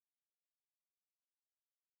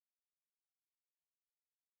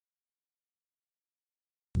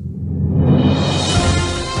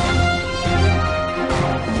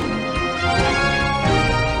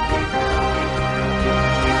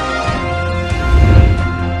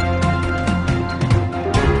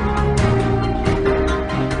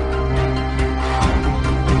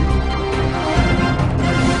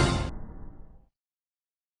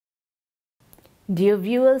Dear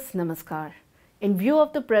viewers, Namaskar. In view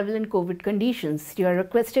of the prevalent COVID conditions, you are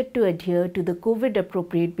requested to adhere to the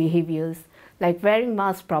COVID-appropriate behaviors like wearing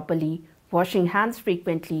masks properly, washing hands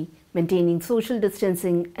frequently, maintaining social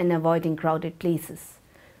distancing and avoiding crowded places.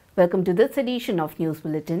 Welcome to this edition of News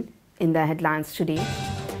Bulletin. In the headlines today,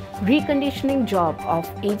 reconditioning job of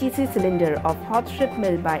AGC cylinder of hot strip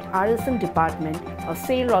mill by RSM Department of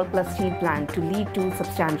SAIL Rourkela Steel Plant to lead to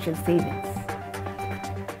substantial savings.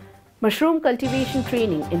 Mushroom cultivation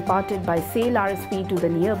training imparted by SAIL RSP to the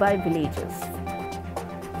nearby villages.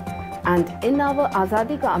 And in our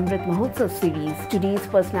Azadi Ka Amrit Mahotsav series, today's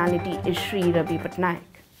personality is Shri Ravi Patnaik.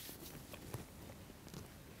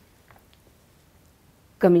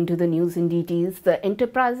 Coming to the news in details, the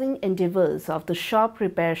enterprising endeavours of the Shop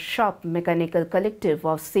Repair Shop Mechanical Collective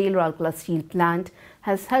of SAIL Rourkela Steel Plant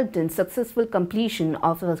has helped in successful completion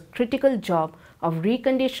of a critical job of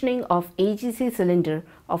reconditioning of AGC cylinder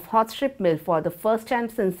of hot strip mill for the first time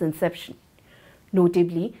since inception.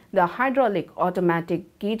 Notably, the hydraulic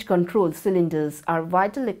automatic gauge control cylinders are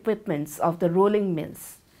vital equipments of the rolling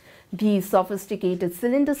mills. These sophisticated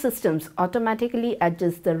cylinder systems automatically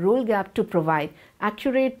adjust the roll gap to provide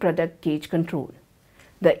accurate product gauge control.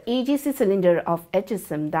 The AGC cylinder of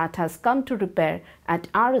HSM that has come to repair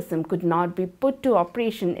at RSM could not be put to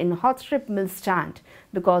operation in hot strip mill stand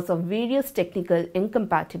because of various technical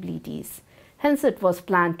incompatibilities. Hence, it was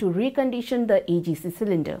planned to recondition the AGC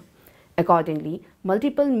cylinder. Accordingly,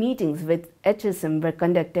 multiple meetings with HSM were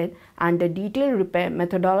conducted and a detailed repair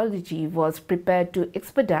methodology was prepared to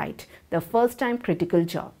expedite the first-time critical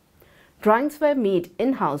job. Drawings were made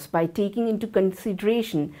in-house by taking into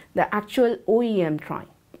consideration the actual OEM drawing.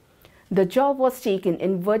 The job was taken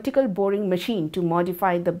in vertical boring machine to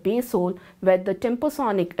modify the base hole where the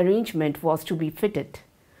temposonic arrangement was to be fitted.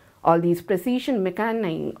 All these precision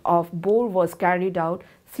mechanising of bore was carried out,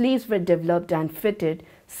 sleeves were developed and fitted,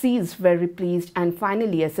 seals were replaced, and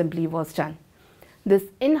finally assembly was done. This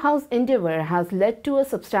in-house endeavour has led to a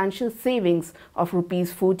substantial savings of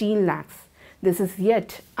Rs 14 lakhs. This is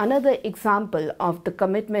yet another example of the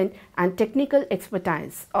commitment and technical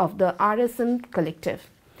expertise of the RSM collective.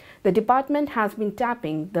 The department has been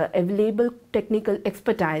tapping the available technical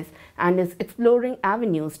expertise and is exploring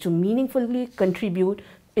avenues to meaningfully contribute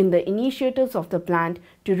in the initiatives of the plant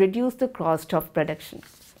to reduce the cost of production.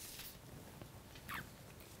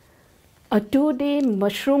 A two-day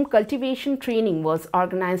mushroom cultivation training was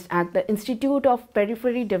organized at the Institute of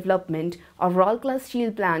Periphery Development of Rourkela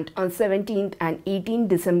Steel Plant on 17th and 18th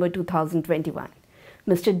December 2021.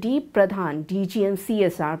 Mr. D. Pradhan, DGM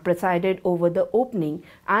CSR, presided over the opening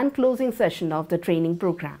and closing session of the training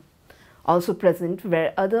program. Also present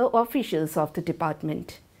were other officials of the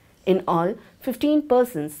department. In all, 15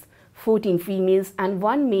 persons, 14 females and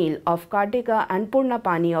 1 male of Kardeka and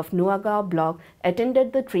Purnapani of Nuagaon block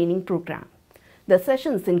attended the training program. The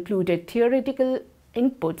sessions included theoretical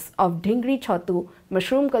inputs of Dhingri Chhatu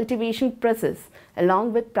mushroom cultivation process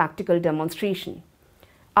along with practical demonstration.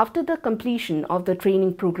 After the completion of the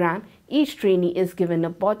training program, each trainee is given a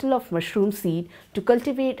bottle of mushroom seed to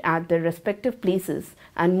cultivate at their respective places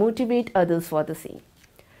and motivate others for the same.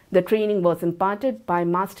 The training was imparted by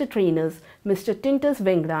master trainers Mr. Tintas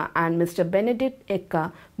Vengra and Mr. Benedict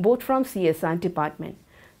Ekka, both from CSR department.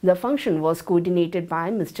 The function was coordinated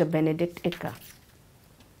by Mr. Benedict Ekka.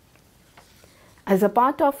 As a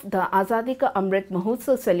part of the Azadi Ka Amrit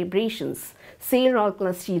Mahotsav celebrations, SAIL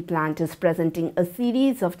Rourkela Steel Plant is presenting a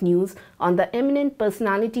series of news on the eminent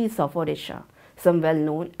personalities of Odisha, some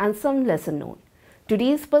well-known and some lesser-known.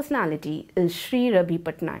 Today's personality is Shri Ravi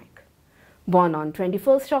Patnaik. Born on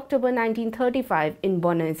 21st October 1935 in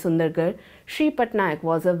Bonai, Sundargarh, Shri Patnaik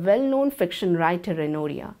was a well-known fiction writer in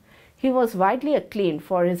Odia. He was widely acclaimed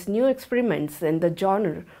for his new experiments in the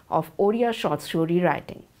genre of Odia short story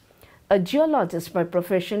writing. A geologist by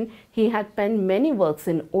profession, he had penned many works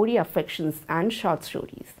in Odia fictions and short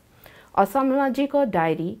stories. Asamajika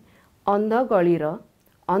Diary, Andha Galira,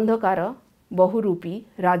 Andhakara, Bahurupi,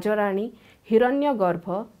 Rajarani, Hiranya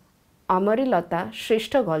Garbha, Amarilata,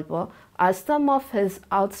 Shrestha Galpa are some of his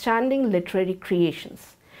outstanding literary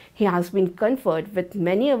creations. He has been conferred with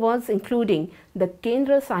many awards including the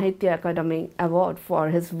Kendra Sahitya Akademi Award for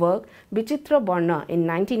his work Vichitra Barna in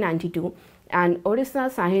 1992 and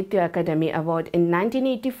Odisha Sahitya Akademi Award in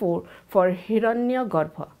 1984 for Hiranya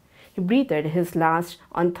Garbha. He breathed his last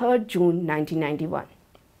on 3rd June 1991.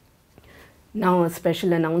 Now a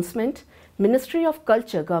special announcement. Ministry of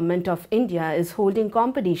Culture, Government of India is holding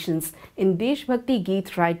competitions in Desh Bhakti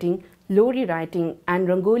Geet writing, Lori writing and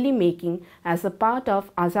Rangoli making as a part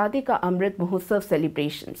of Azadi Ka Amrit Mahotsav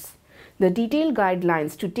celebrations. The detailed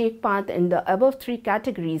guidelines to take part in the above 3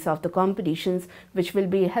 categories of the competitions, which will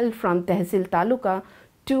be held from Tehsil Taluka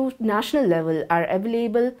to national level, are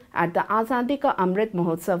available at the Azadi Ka Amrit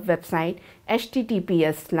Mahotsav website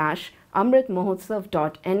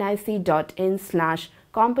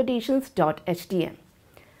https:/amritmahotsav.nic.in/competitions.htm.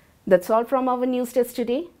 That's all from our news desk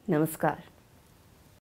today. Namaskar.